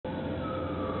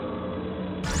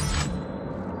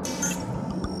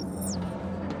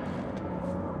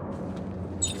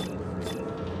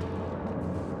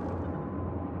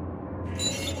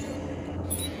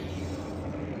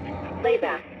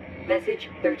Playback. Message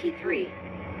 33.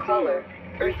 Caller,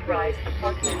 Earthrise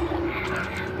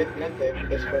Apartment. This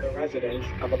message is for the residents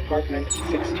of Apartment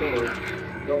 16.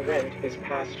 Your rent is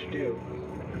past due.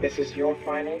 This is your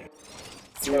final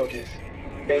notice.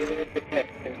 Failing to pay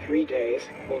in 3 days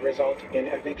will result in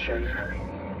eviction.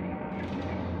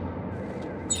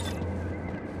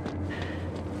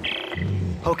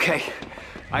 Okay,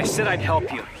 I said I'd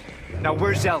help you. Now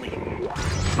where's Ellie?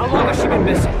 How long has she been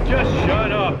missing? Just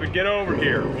shut up and get over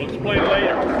here. We'll explain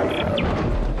later.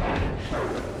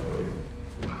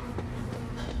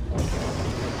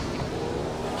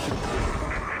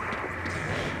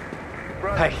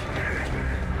 Hey,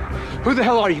 who the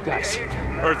hell are you guys?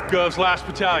 EarthGov's last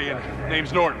battalion.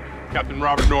 Name's Norton. Captain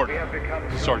Robert Norton.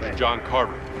 Sergeant John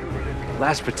Carver.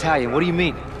 Last battalion, what do you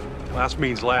mean? Last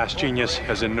means last, genius,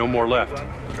 as in no more left.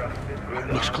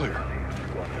 Looks clear.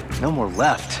 No more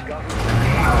left.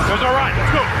 Goes all right,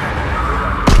 let's go!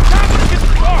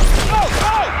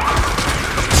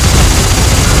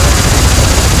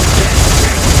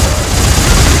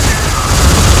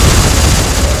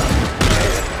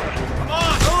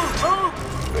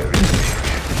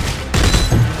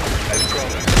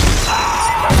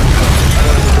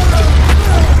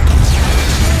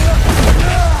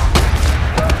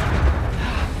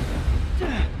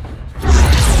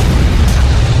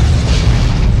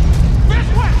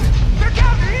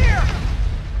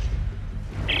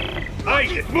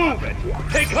 Move it!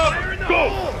 Take cover! Go!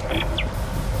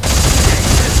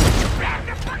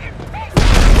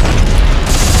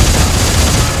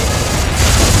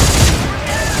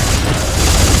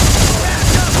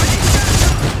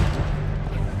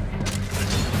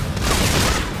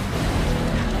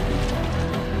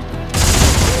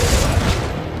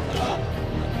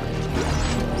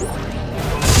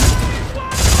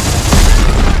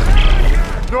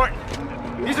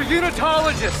 Norton, these are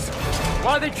unitologists!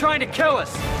 Why are they trying to kill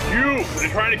us? You! They're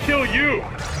trying to kill you!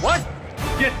 What?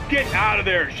 Get out of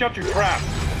there! Shut your trap!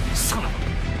 Son of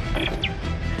a...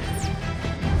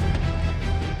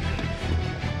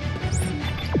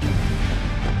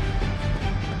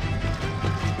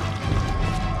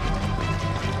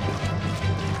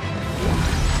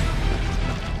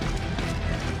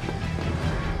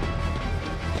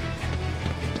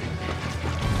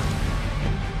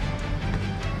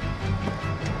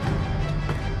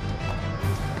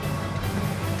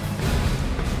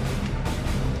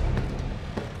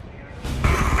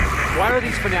 Why are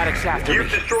these fanatics after me? You've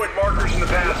destroyed markers in the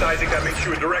past, Isaac. That makes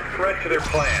you a direct threat to their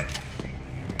plan.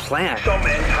 Plan? Some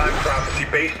end-time prophecy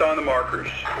based on the markers.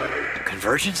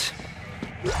 Convergence?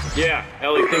 Yeah,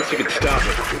 Ellie thinks you can stop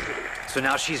it. So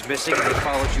now she's missing and they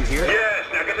followed you here? Yes,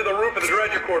 now get to the roof of the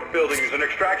Dredger Corp building. There's an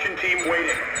extraction team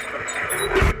waiting.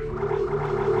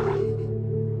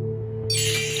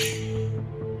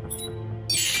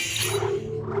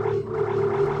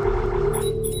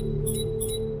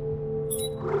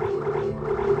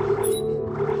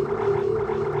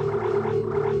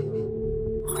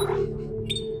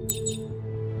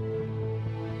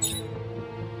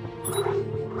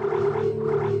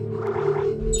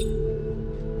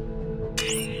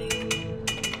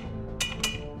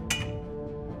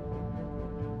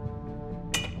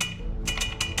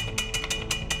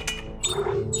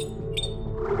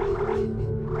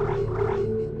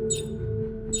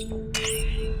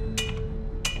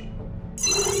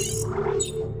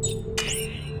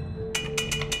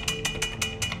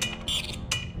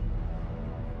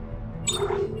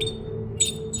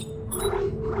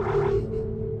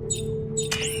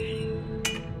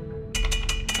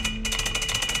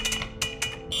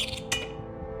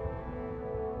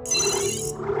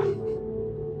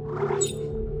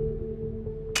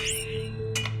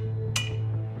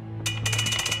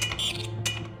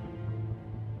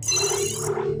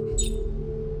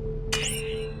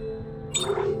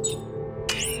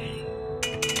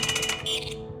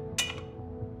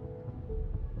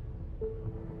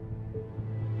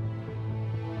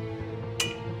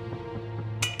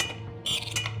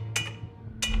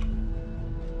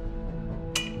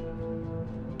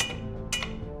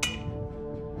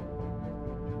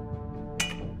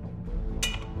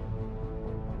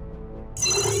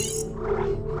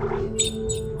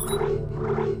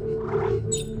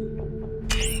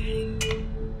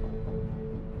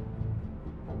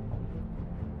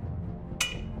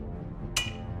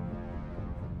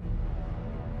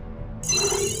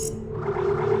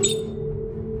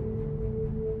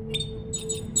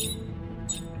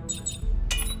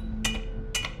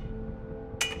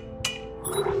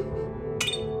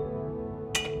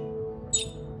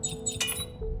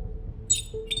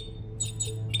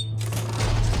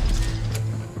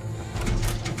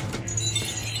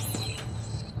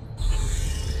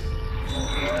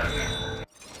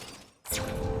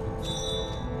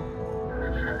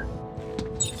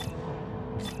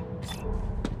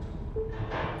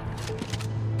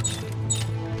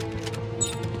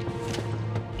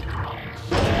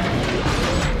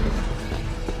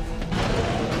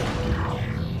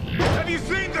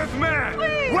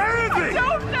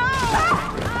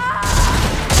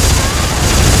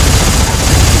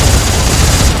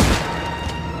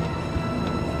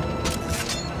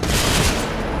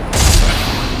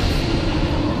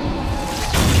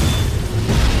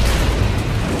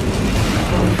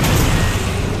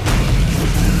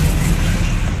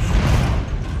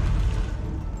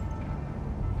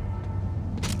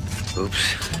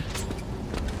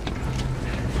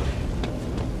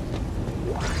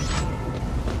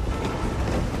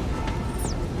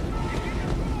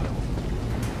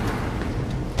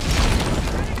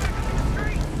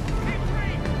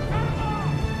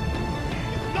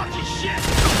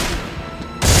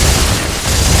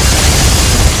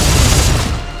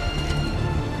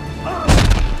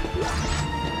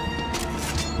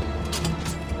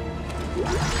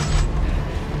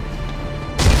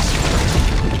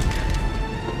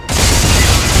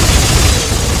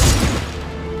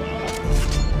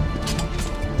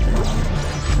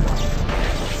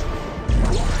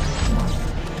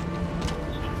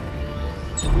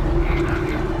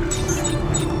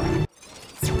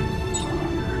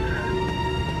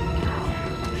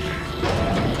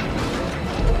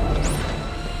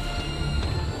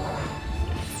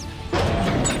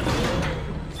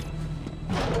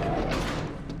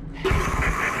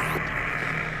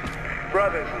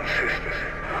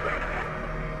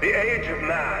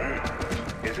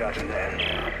 Sergeant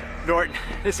Dan. Norton,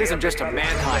 this isn't just a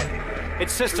manhunt.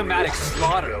 It's systematic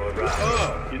slaughter.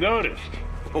 Oh, you noticed.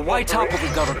 But why topple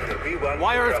the government?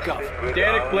 Why EarthGov?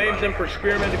 Danik blames them for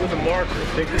experimenting with a marker,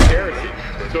 thinks it's heresy.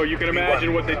 So you can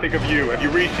imagine what they think of you. Have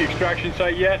you reached the extraction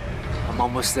site yet? I'm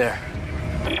almost there.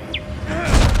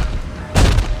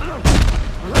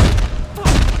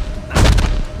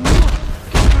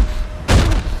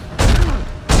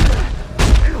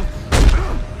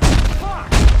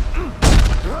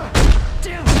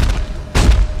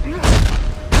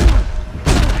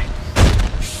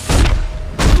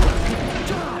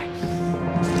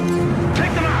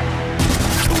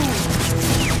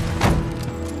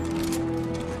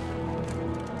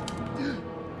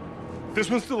 This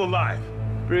one's still alive.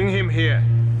 Bring him here.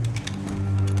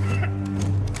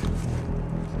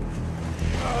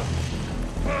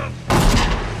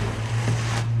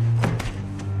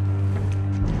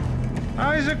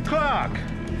 Isaac Clarke.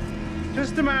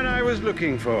 Just the man I was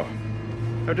looking for.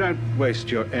 Now, don't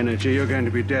waste your energy. You're going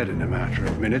to be dead in a matter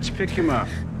of minutes. Pick him up.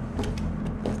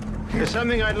 There's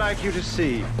something I'd like you to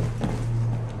see.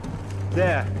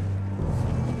 There.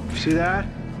 See that?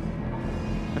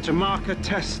 That's a marker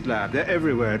test lab. They're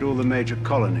everywhere at all the major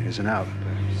colonies and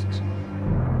outposts.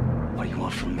 What do you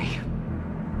want from me?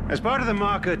 As part of the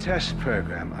marker test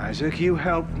program, Isaac, you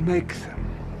helped make them.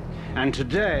 And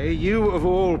today, you of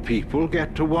all people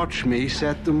get to watch me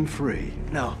set them free.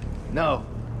 No. No.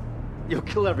 You'll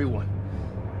kill everyone.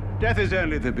 Death is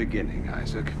only the beginning,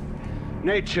 Isaac.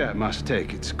 Nature must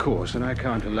take its course, and I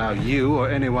can't allow you or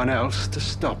anyone else to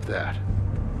stop that.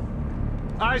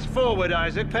 Eyes forward,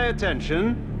 Isaac. Pay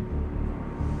attention.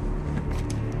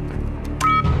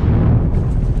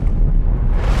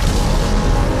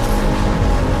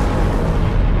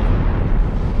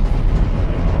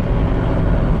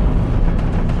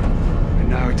 And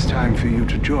now it's time for you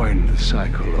to join the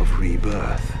cycle of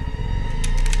rebirth.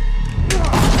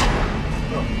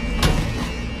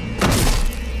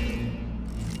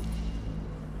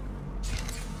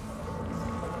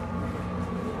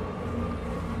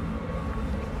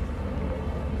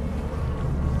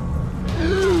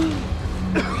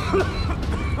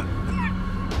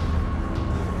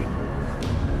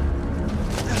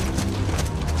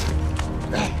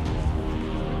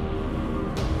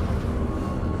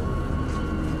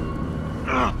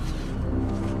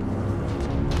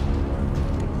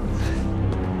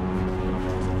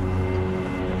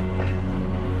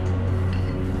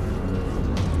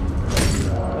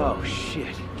 Oh,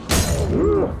 shit.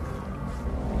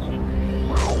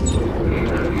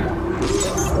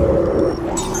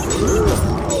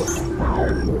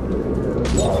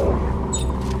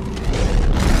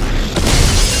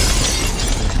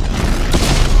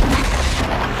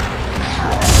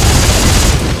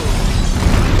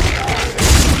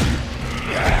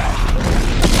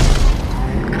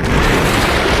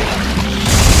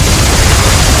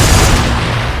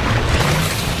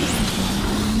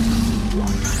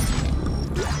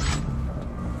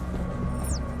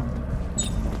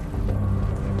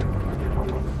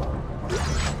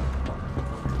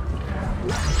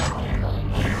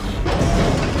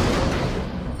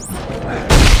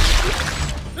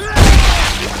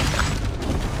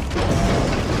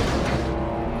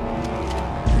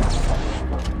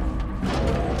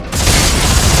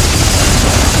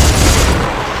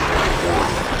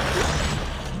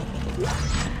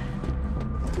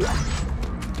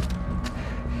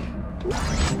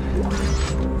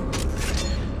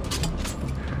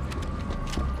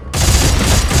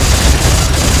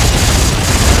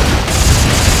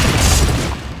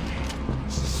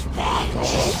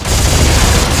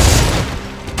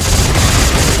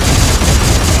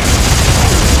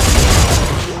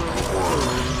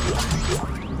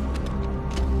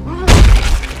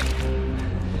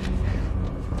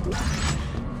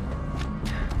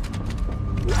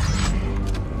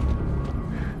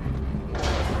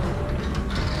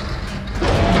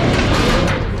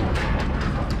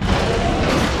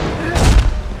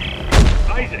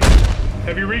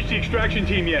 Have you reached the extraction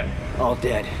team yet? All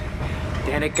dead.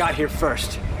 Danik got here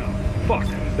first. Fuck.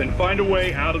 Then find a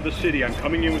way out of the city. I'm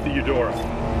coming in with the Eudora.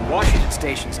 Washington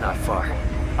Station's not far.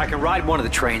 I can ride one of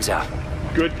the trains out.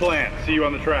 Good plan. See you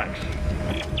on the tracks.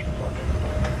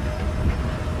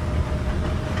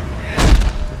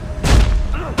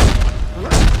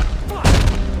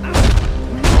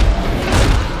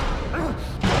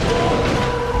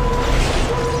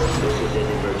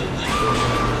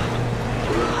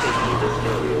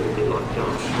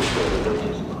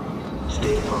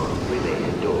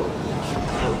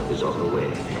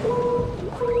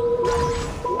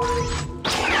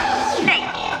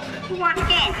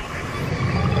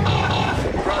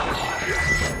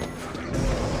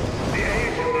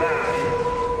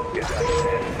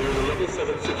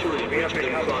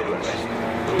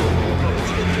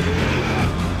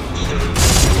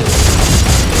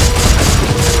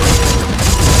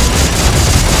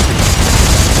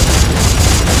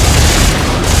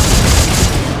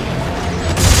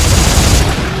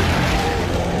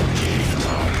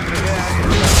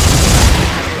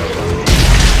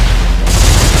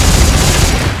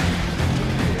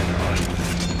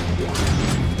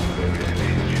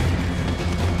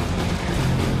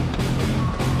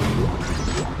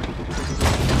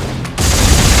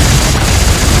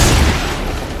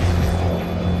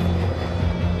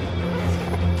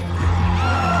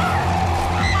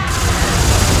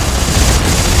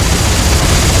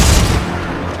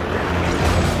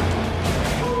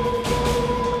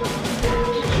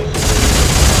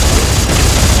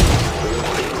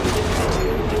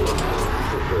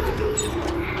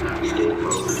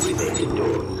 Remain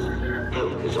indoors.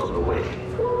 Help is on the way.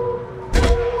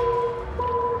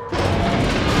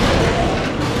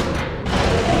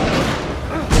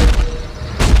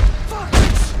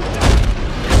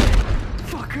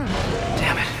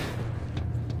 Damn it.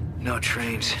 No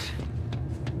trains.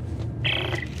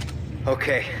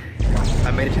 Okay,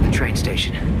 I made it to the train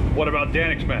station. What about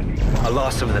Danik's men? I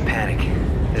lost some of the panic.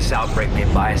 This outbreak may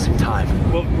buy us some time.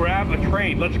 Well, grab a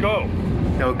train. Let's go.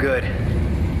 No good.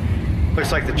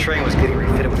 Looks like the train was getting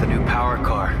refitted with a new power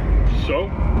car. So?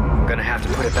 I'm gonna have to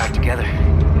put it back together.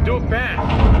 Do it fast.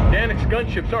 Danik's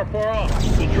gunships aren't far off.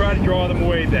 We'll try to draw them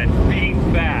away then. Be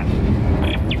fast.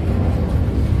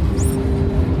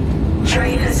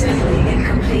 Train assembly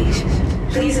incomplete.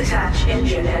 Please attach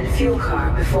engine and fuel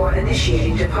car before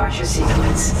initiating departure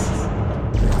sequence.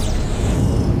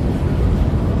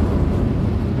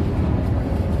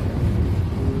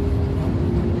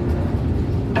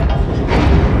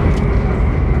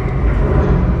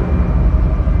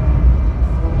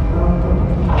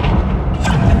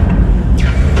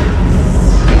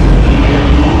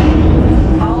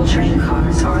 All train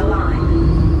cars are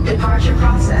aligned. Departure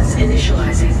process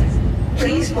initializing.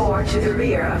 Please board to the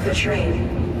rear of the train.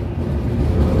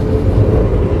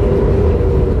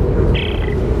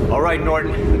 All right,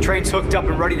 Norton. The train's hooked up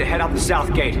and ready to head out the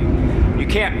south gate. You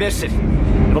can't miss it.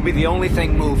 It'll be the only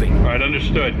thing moving. All right,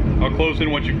 understood. I'll close in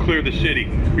once you clear the city.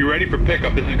 Be ready for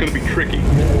pickup. This is going to be tricky.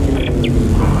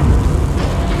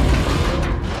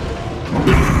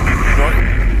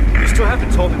 Norton, you still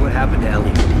haven't told me what happened to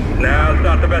Ellie. Now's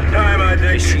not the best time,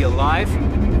 Isaac. Is she alive?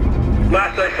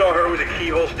 Last I saw her was a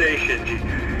Keyhole Station. She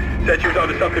said she was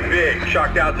onto something big,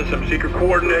 shocked out to some secret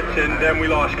coordinates, and then we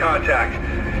lost contact.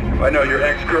 I know your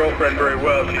ex-girlfriend very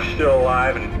well. She's still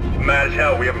alive, and mad as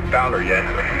hell we haven't found her yet.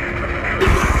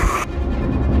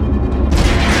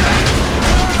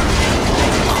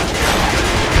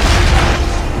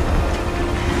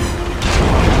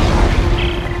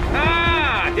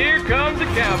 Ah, here comes the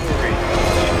cavalry.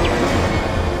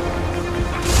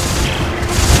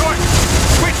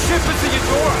 Which ship is the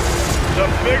Eudora? The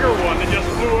bigger one that just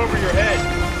flew over your head.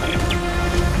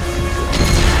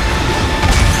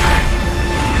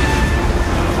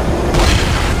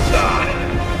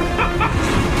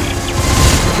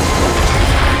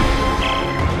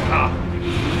 Ah,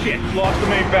 shit, lost the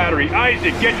main battery.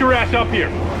 Isaac, get your ass up here.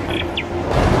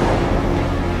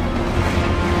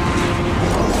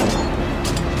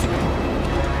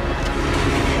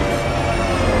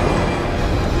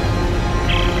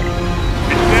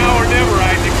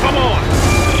 Come on!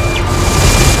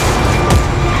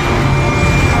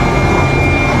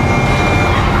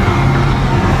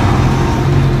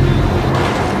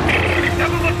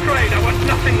 Double the train, I want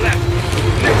nothing left.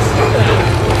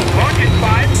 Mark in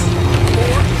 5,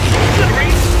 4, 3,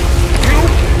 2,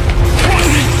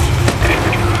 1.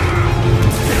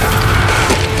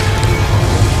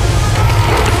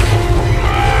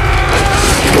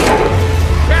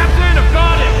 Captain, I've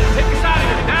got it! Take us out of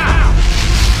here now!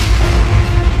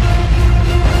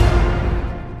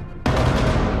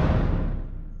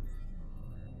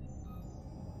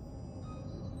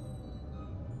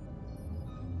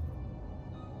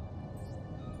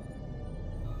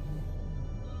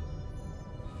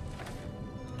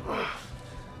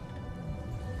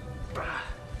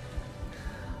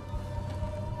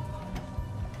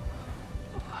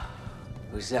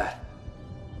 Who's that?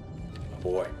 My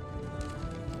boy.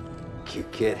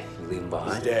 Cute kid. You leave him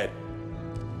behind? He's dead.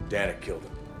 Danik killed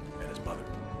him. And his mother.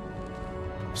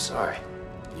 I'm sorry.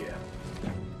 Yeah.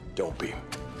 Don't be.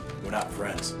 We're not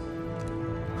friends.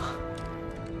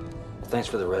 Well, thanks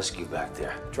for the rescue back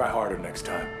there. Try harder next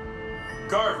time.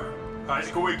 Carver,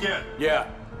 Isaac awake yet? Yeah.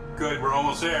 Good, we're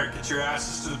almost there. Get your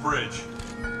asses to the bridge.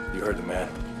 You heard the man.